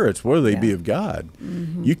spirits, whether they be of God.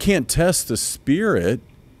 You can't test the Spirit,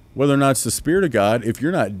 whether or not it's the Spirit of God, if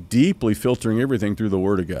you're not deeply filtering everything through the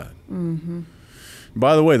Word of God.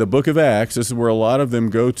 By the way, the book of Acts, this is where a lot of them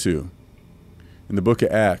go to, in the book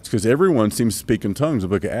of Acts, because everyone seems to speak in tongues in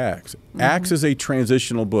the book of Acts. Acts is a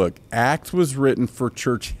transitional book. Acts was written for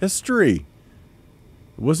church history.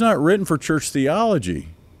 It was not written for church theology.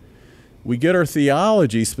 We get our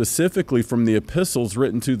theology specifically from the epistles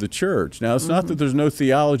written to the church. Now, it's not that there's no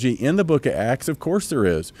theology in the book of Acts. Of course there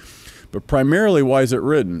is. But primarily, why is it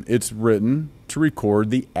written? It's written to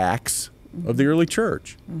record the acts of the early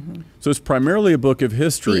church. So it's primarily a book of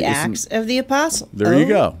history. The Acts of the Apostles. There you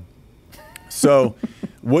go. So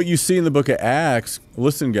what you see in the book of Acts,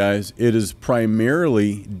 listen, guys, it is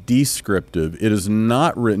primarily descriptive. It is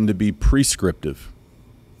not written to be prescriptive.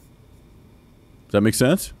 Does that make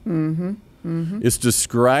sense? It's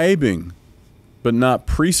describing, but not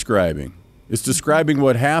prescribing. It's describing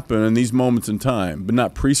what happened in these moments in time, but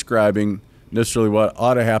not prescribing necessarily what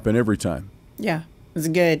ought to happen every time. Yeah, it's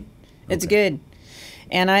good. It's good.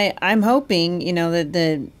 And I'm hoping,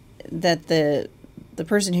 that the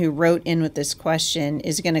person who wrote in with this question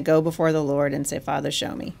is going to go before the Lord and say, Father,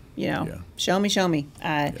 show me, show me.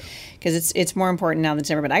 Because it's more important now than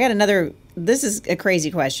ever. But I got another, this is a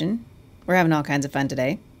crazy question. We're having all kinds of fun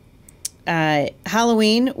today.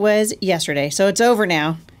 Halloween was yesterday, so it's over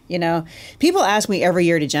now. People ask me every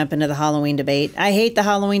year to jump into the Halloween debate. I hate the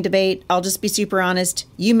Halloween debate. I'll just be super honest.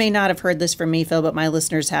 You may not have heard this from me, Phil, but my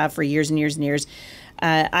listeners have for years and years and years.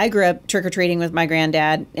 I grew up trick-or-treating with my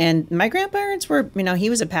granddad, and my grandparents were, he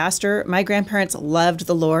was a pastor. My grandparents loved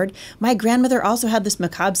the Lord. My grandmother also had this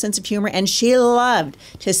macabre sense of humor, and she loved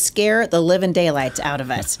to scare the living daylights out of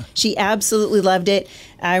us. She absolutely loved it.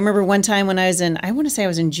 I remember one time when I was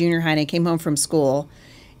in junior high, and I came home from school,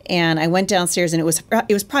 And I went downstairs, and it was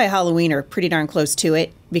probably Halloween or pretty darn close to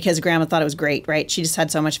it, because Grandma thought it was great, right? She just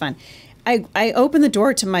had so much fun. I opened the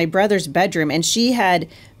door to my brother's bedroom, and she had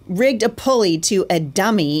rigged a pulley to a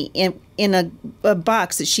dummy in a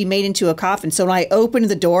box that she made into a coffin. So when I opened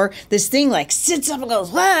the door, this thing like sits up and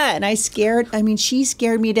goes, "Wah!" And she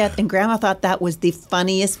scared me to death. And Grandma thought that was the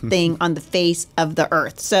funniest thing on the face of the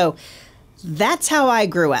earth. So that's how I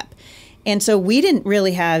grew up. And so we didn't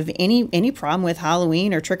really have any problem with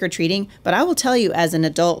Halloween or trick-or-treating. But I will tell you, as an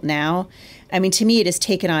adult now, I mean, to me, it has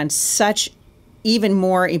taken on such even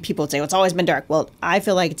more. People would say, well, it's always been dark. Well, I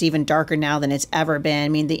feel like it's even darker now than it's ever been. I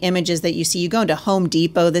mean, the images that you see, you go into Home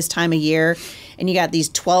Depot this time of year, and you got these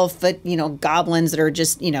 12-foot, goblins that are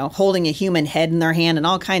just, holding a human head in their hand and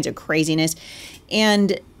all kinds of craziness.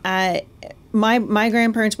 And my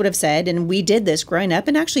grandparents would have said, and we did this growing up,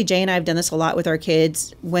 and actually Jay and I have done this a lot with our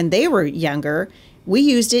kids when they were younger. We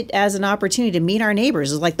used it as an opportunity to meet our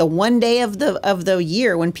neighbors. It was like the one day of the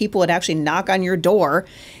year when people would actually knock on your door,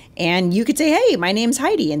 and you could say, "Hey, my name's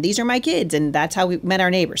Heidi, and these are my kids," and that's how we met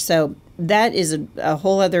our neighbors. So that is a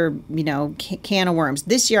whole other, can of worms.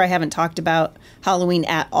 This year, I haven't talked about Halloween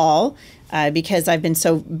at all because I've been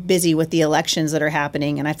so busy with the elections that are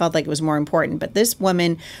happening, and I felt like it was more important. But this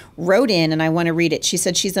woman wrote in, and I want to read it. She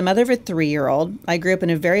said she's the mother of a 3-year-old. "I grew up in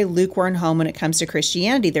a very lukewarm home when it comes to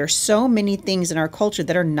Christianity. There are so many things in our culture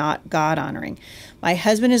that are not God-honoring. My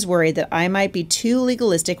husband is worried that I might be too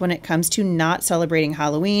legalistic when it comes to not celebrating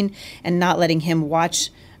Halloween and not letting him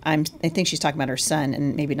watch." I think she's talking about her son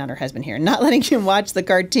and maybe not her husband here. "Not letting him watch the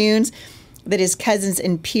cartoons that his cousins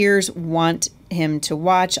and peers want him to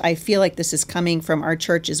watch. I feel like this is coming from our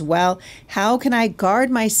church as well. How can I guard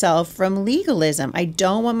myself from legalism? I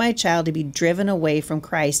don't want my child to be driven away from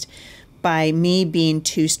Christ by me being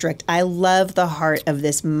too strict." I love the heart of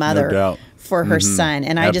this mother. No doubt. For her son.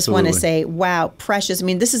 And I just want to say, wow, precious. I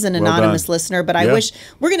mean, this is an anonymous listener, but I wish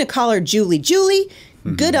we're going to call her Julie. Julie,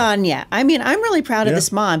 good on ya. I mean, I'm really proud of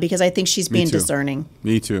this mom because I think she's being discerning.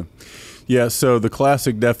 Me too. Yeah, so the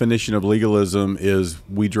classic definition of legalism is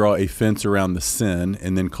we draw a fence around the sin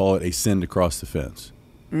and then call it a sin to cross the fence.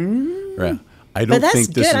 Right. I don't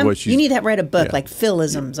think this is what she's... You need to write a book like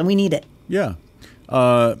Philisms, and we need it. Yeah.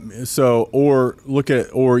 Or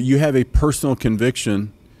you have a personal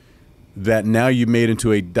conviction that now you made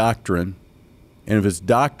into a doctrine, and if it's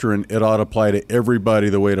doctrine, it ought to apply to everybody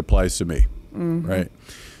the way it applies to me, right?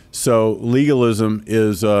 So legalism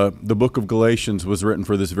is the book of Galatians was written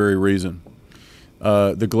for this very reason.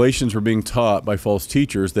 The Galatians were being taught by false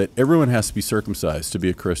teachers that everyone has to be circumcised to be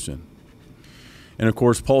a Christian. And of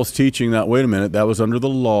course, Paul's teaching that, wait a minute, that was under the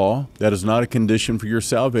law. That is not a condition for your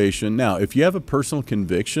salvation. Now, if you have a personal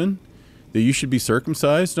conviction that you should be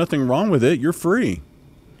circumcised, nothing wrong with it. You're free.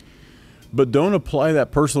 But don't apply that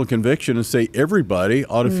personal conviction and say everybody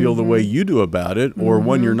ought to feel the way you do about it, or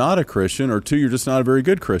one, you're not a Christian, or two, you're just not a very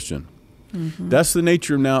good Christian. That's the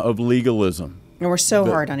nature now of legalism. And we're so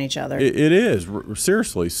hard on each other. It is,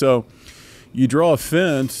 seriously. So you draw a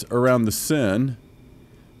fence around the sin,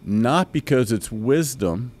 not because it's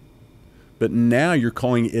wisdom, but now you're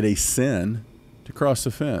calling it a sin to cross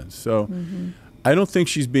the fence. So I don't think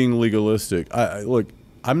she's being legalistic. Look,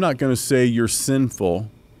 I'm not going to say you're sinful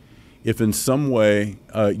if in some way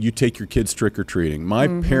you take your kids trick-or-treating. My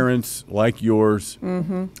parents, like yours,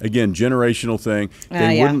 again, generational thing,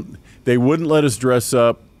 they wouldn't let us dress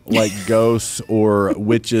up like ghosts or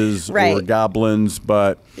witches or goblins,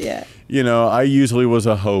 but I usually was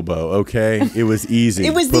a hobo, okay? It was easy.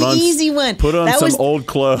 It was easy one. Put on some old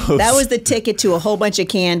clothes. That was the ticket to a whole bunch of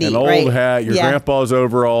candy. An old hat, your grandpa's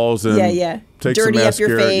overalls, and take dirty some mascara.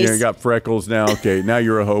 Up your face. You got freckles now. Okay, now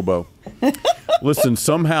you're a hobo. Listen,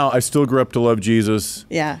 somehow I still grew up to love Jesus.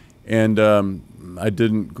 Yeah. And I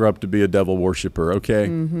didn't grow up to be a devil worshiper, okay?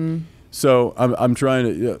 So I'm trying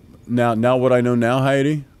to... Now what I know now,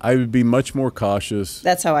 Heidi, I would be much more cautious.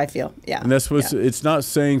 That's how I feel, yeah. And that's what it's not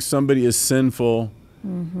saying somebody is sinful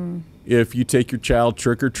if you take your child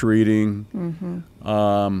trick-or-treating.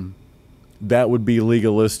 That would be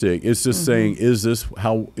legalistic. It's just saying, is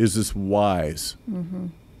this wise?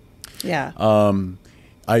 Yeah.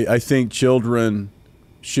 I think children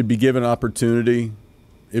should be given opportunity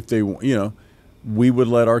if they, we would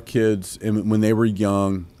let our kids, when they were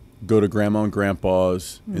young, go to grandma and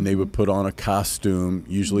grandpa's, and they would put on a costume,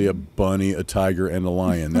 usually a bunny, a tiger, and a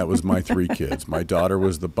lion. That was my 3 kids. My daughter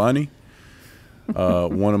was the bunny.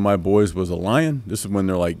 One of my boys was a lion. This is when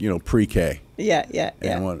they're like, pre-K. Yeah.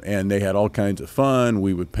 And they had all kinds of fun.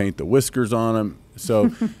 We would paint the whiskers on them. So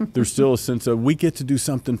there's still a sense of we get to do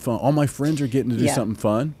something fun. All my friends are getting to do something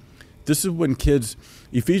fun. This is when kids,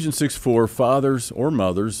 Ephesians 6:4, fathers or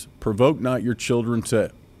mothers, provoke not your children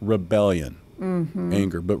to rebellion,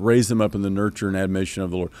 anger, but raise them up in the nurture and admonition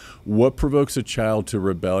of the Lord. What provokes a child to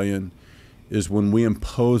rebellion is when we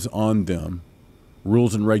impose on them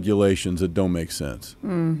rules and regulations that don't make sense.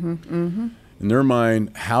 In their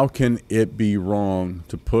mind, how can it be wrong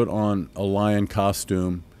to put on a lion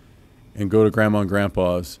costume and go to grandma and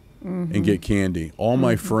grandpa's and get candy? All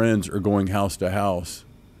my friends are going house to house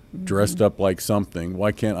dressed up like something.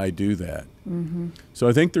 Why can't I do that? So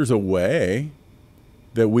I think there's a way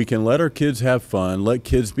that we can let our kids have fun, let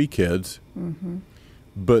kids be kids,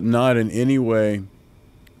 but not in any way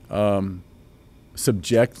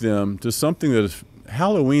subject them to something that is,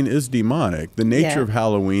 Halloween is demonic. The nature of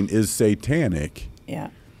Halloween is satanic. Yeah.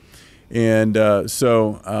 And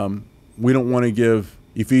so we don't want to give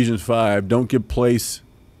Ephesians 5, don't give place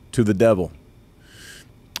to the devil.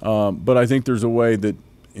 But I think there's a way that,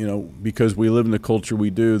 you know, because we live in the culture we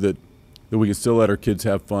do, that we can still let our kids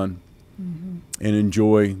have fun and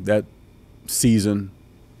enjoy that season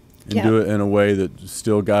and do it in a way that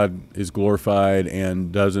still God is glorified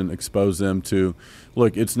and doesn't expose them to,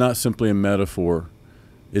 look, it's not simply a metaphor,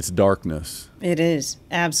 it's darkness. It is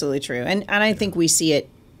absolutely true. And I think we see it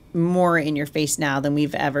more in your face now than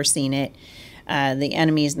we've ever seen it. The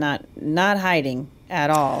enemy is not hiding at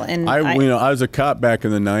all. And I was a cop back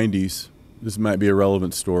in the 90s. This might be a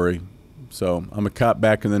relevant story. So I'm a cop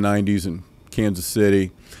back in the 90s in Kansas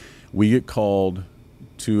City. We get called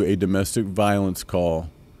to a domestic violence call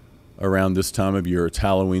around this time of year. It's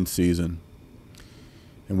Halloween season.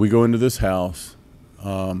 And we go into this house.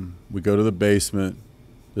 We go to the basement.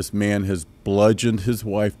 This man has bludgeoned his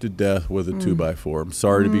wife to death with a 2x4. I'm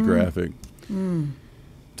sorry to be graphic.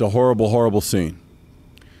 It's a horrible, horrible scene.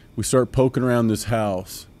 We start poking around this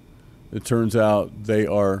house. It turns out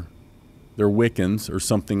they're Wiccans or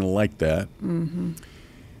something like that.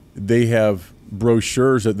 They have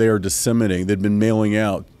brochures that they are disseminating. They'd been mailing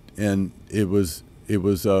out, and it was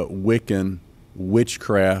a Wiccan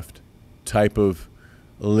witchcraft type of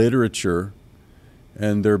literature,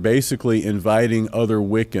 and they're basically inviting other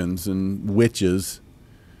Wiccans and witches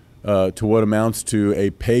to what amounts to a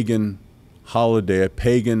pagan holiday, a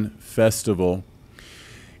pagan festival.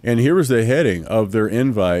 And here was the heading of their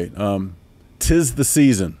invite: "'Tis the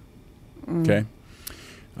season." Okay.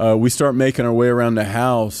 We start making our way around the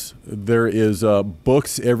house. There is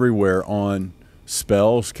books everywhere on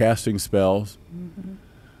spells, casting spells.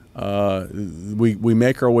 We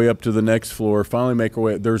make our way up to the next floor. Finally, make our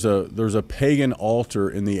way. There's a pagan altar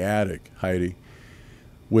in the attic, Heidi,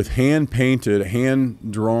 with hand painted,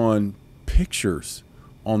 hand drawn pictures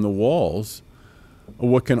on the walls of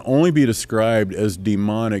what can only be described as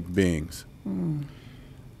demonic beings.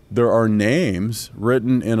 There are names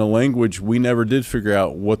written in a language we never did figure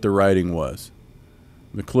out what the writing was.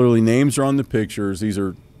 But clearly names are on the pictures. These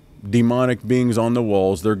are demonic beings on the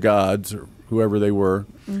walls. They're gods or whoever they were.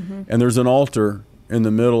 And there's an altar in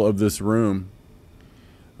the middle of this room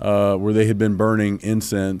where they had been burning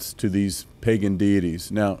incense to these pagan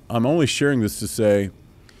deities. Now, I'm only sharing this to say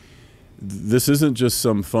this isn't just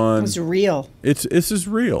some fun. It's real. This is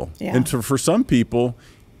real. Yeah. And for some people,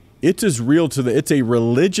 it's as real it's a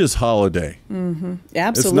religious holiday. Absolutely.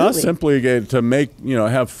 It's not simply to make,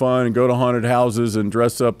 have fun and go to haunted houses and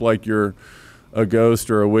dress up like you're a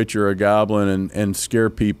ghost or a witch or a goblin and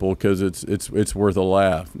scare people because it's worth a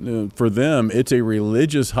laugh. For them, it's a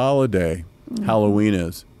religious holiday. Halloween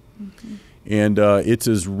is. And it's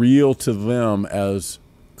as real to them as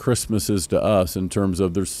Christmas is to us in terms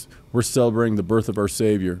of we're celebrating the birth of our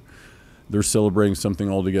Savior. They're celebrating something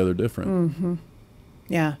altogether different.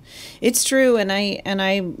 Yeah, it's true. And I,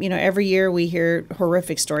 every year we hear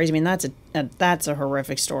horrific stories. I mean, that's a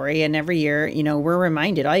horrific story. And every year, we're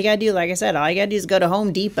reminded, all you got to do, like I said, all you got to do is go to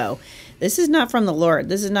Home Depot. This is not from the Lord.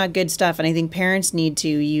 This is not good stuff. And I think parents need to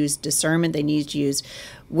use discernment. They need to use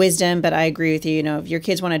wisdom. But I agree with you. If your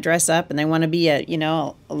kids want to dress up and they want to be a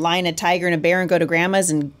lion, a tiger, and a bear and go to grandma's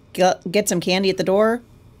and get some candy at the door.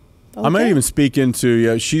 Okay. I might even speak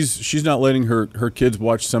into, she's not letting her kids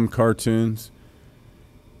watch some cartoons.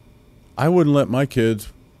 I wouldn't let my kids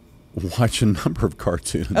watch a number of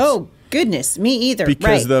cartoons. Oh, goodness, me either.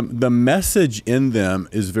 Because the message in them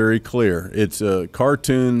is very clear. It's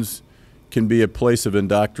cartoons can be a place of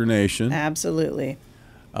indoctrination. Absolutely.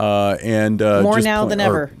 And more now than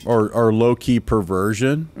ever. Or low-key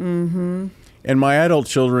perversion. And my adult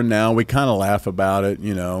children now, we kind of laugh about it,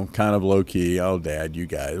 kind of low-key. Oh, Dad, you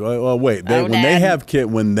guys. Well, wait. When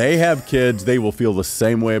they have kids, they will feel the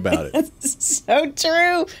same way about it. That's so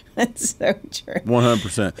true. That's so true.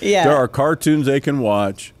 100%. Yeah. There are cartoons they can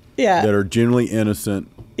watch that are genuinely innocent.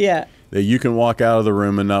 Yeah. that you can walk out of the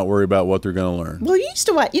room and not worry about what they're going to learn. Well, you used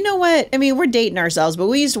to watch, you know what? I mean, we're dating ourselves, but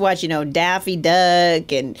we used to watch, Daffy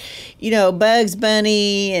Duck and, Bugs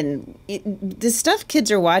Bunny and the stuff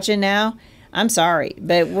kids are watching now. I'm sorry,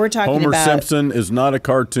 but we're talking Homer about... Simpson is not a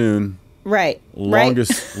cartoon. Right.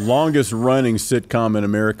 Longest running sitcom in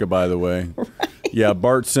America, by the way. Right. Yeah,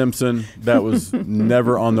 Bart Simpson, that was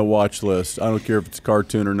never on the watch list. I don't care if it's a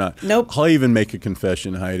cartoon or not. Nope. I'll even make a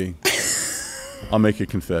confession, Heidi. I'll make a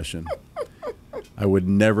confession. I would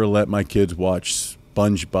never let my kids watch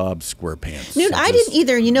SpongeBob SquarePants. Dude, I didn't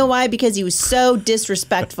either. You know why? Because he was so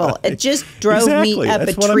disrespectful. It just drove me up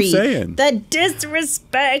That's a what tree. I'm saying. The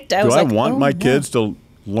disrespect. Do I want my kids to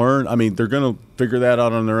learn? I mean, they're going to figure that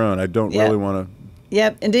out on their own. I don't really want to.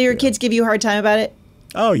 Yep. And do your kids give you a hard time about it?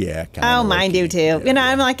 Oh, yeah. Oh, mine do, too. Yeah,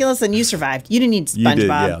 I'm like, listen, you survived. You didn't need SpongeBob. You did,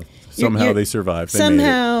 yeah. Somehow they survived.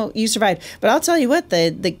 You survived. But I'll tell you what,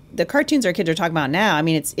 the cartoons our kids are talking about now, I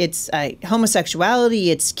mean, it's homosexuality,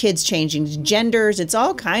 it's kids changing genders, it's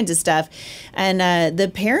all kinds of stuff. And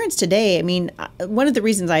the parents today, I mean, one of the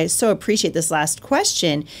reasons I so appreciate this last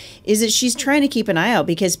question is that she's trying to keep an eye out,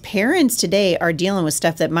 because parents today are dealing with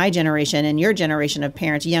stuff that my generation and your generation of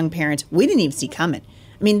parents, young parents, we didn't even see coming.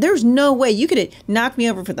 I mean, there's no way you could have knocked me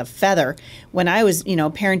over with a feather when I was,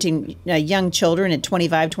 parenting young children at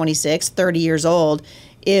 25, 26, 30 years old.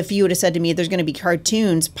 If you would have said to me, there's going to be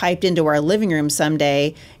cartoons piped into our living room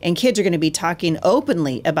someday and kids are going to be talking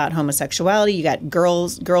openly about homosexuality. You got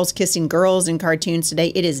girls kissing girls in cartoons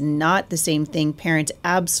today. It is not the same thing. Parents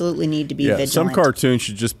absolutely need to be vigilant. Some cartoons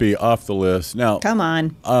should just be off the list. Now, come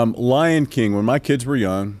on. Lion King, when my kids were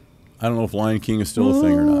young, I don't know if Lion King is still a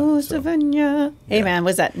thing or not. So. Hey, man,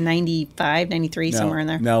 was that 95, 93, somewhere in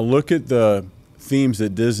there? Now, look at the themes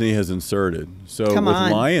that Disney has inserted. So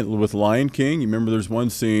with Lion King, you remember there's one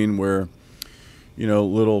scene where,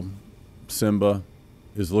 little Simba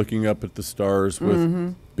is looking up at the stars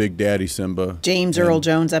with Big Daddy Simba. James Earl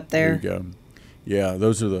Jones up there. There you go. Yeah,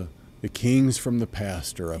 those are the kings from the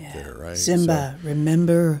past are up there, right? Simba,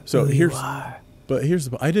 remember who you are. But here's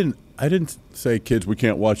the I didn't say, kids, we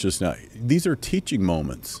can't watch this now. These are teaching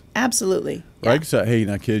moments. Absolutely. Right? Yeah. So, hey,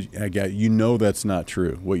 now, kids, that's not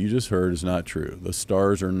true. What you just heard is not true. The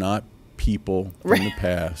stars are not people from the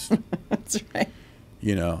past. That's right.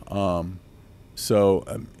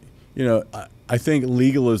 I think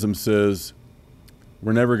legalism says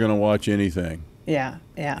we're never going to watch anything. Yeah,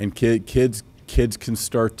 yeah. And kids can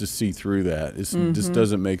start to see through that. It just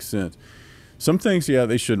doesn't make sense. Some things,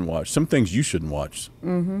 they shouldn't watch. Some things you shouldn't watch.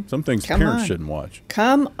 Some things parents shouldn't watch.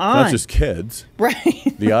 Come on. Not just kids.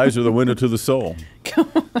 Right. The eyes are the window to the soul.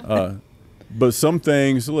 Come on. But some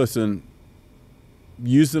things, listen,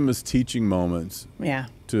 use them as teaching moments. Yeah.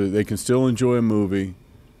 They can still enjoy a movie,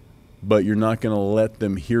 but you're not going to let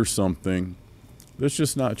them hear something that's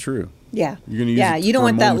just not true. Yeah. You're going to use it you don't for a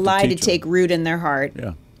want that moment lie to teach take root in their heart.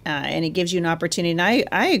 Yeah. And it gives you an opportunity. And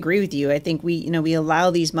I agree with you. I think we allow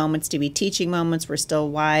these moments to be teaching moments. We're still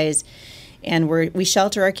wise, and we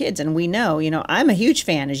shelter our kids. And we know, I'm a huge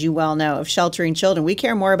fan, as you well know, of sheltering children. We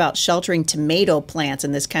care more about sheltering tomato plants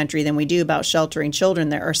in this country than we do about sheltering children.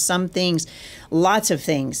 There are some things, lots of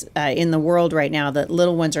things in the world right now that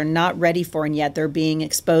little ones are not ready for, and yet they're being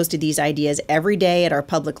exposed to these ideas every day at our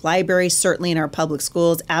public libraries, certainly in our public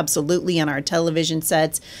schools, absolutely on our television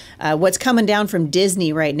sets. What's coming down from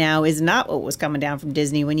Disney right now is not what was coming down from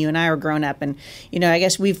Disney when you and I were growing up. And, I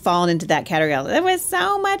guess we've fallen into that category. It was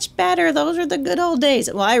so much better. Those are the good old days.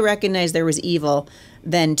 Well, I recognize there was evil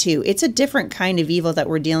then, too. It's a different kind of evil that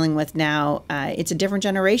we're dealing with now. It's a different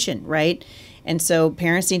generation, right? And so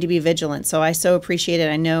parents need to be vigilant. So I so appreciate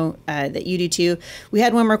it. I know that you do too. We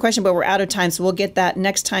had one more question, but we're out of time. So we'll get that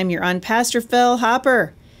next time you're on. Pastor Phil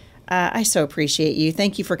Hopper, I so appreciate you.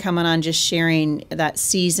 Thank you for coming on, just sharing that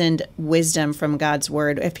seasoned wisdom from God's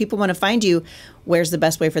Word. If people want to find you, where's the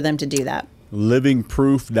best way for them to do that?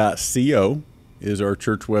 livingproof.co is our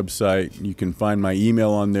church website. You can find my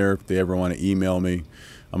email on there if they ever want to email me.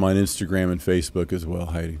 I'm on Instagram and Facebook as well,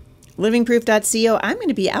 Heidi. livingproof.co. I'm going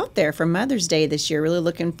to be out there for Mother's Day this year. Really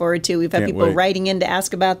looking forward to it. We've had people writing in to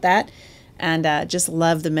ask about that, and just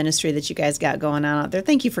love the ministry that you guys got going on out there.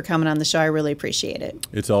 Thank you for coming on the show. I really appreciate it.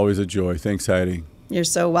 It's always a joy. Thanks, Heidi. You're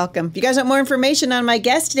so welcome. If you guys want more information on my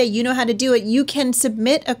guest today, you know how to do it. You can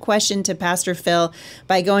submit a question to Pastor Phil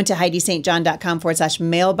by going to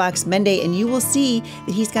HeidiSt.John.com/mailbox Monday, and you will see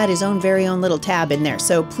that he's got his very own little tab in there.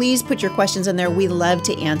 So please put your questions in there. We love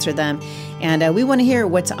to answer them, and we want to hear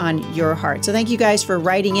what's on your heart. So thank you guys for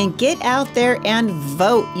writing in. Get out there and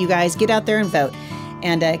vote, you guys. Get out there and vote,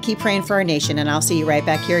 and keep praying for our nation, and I'll see you right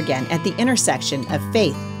back here again at the intersection of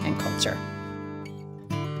faith and culture.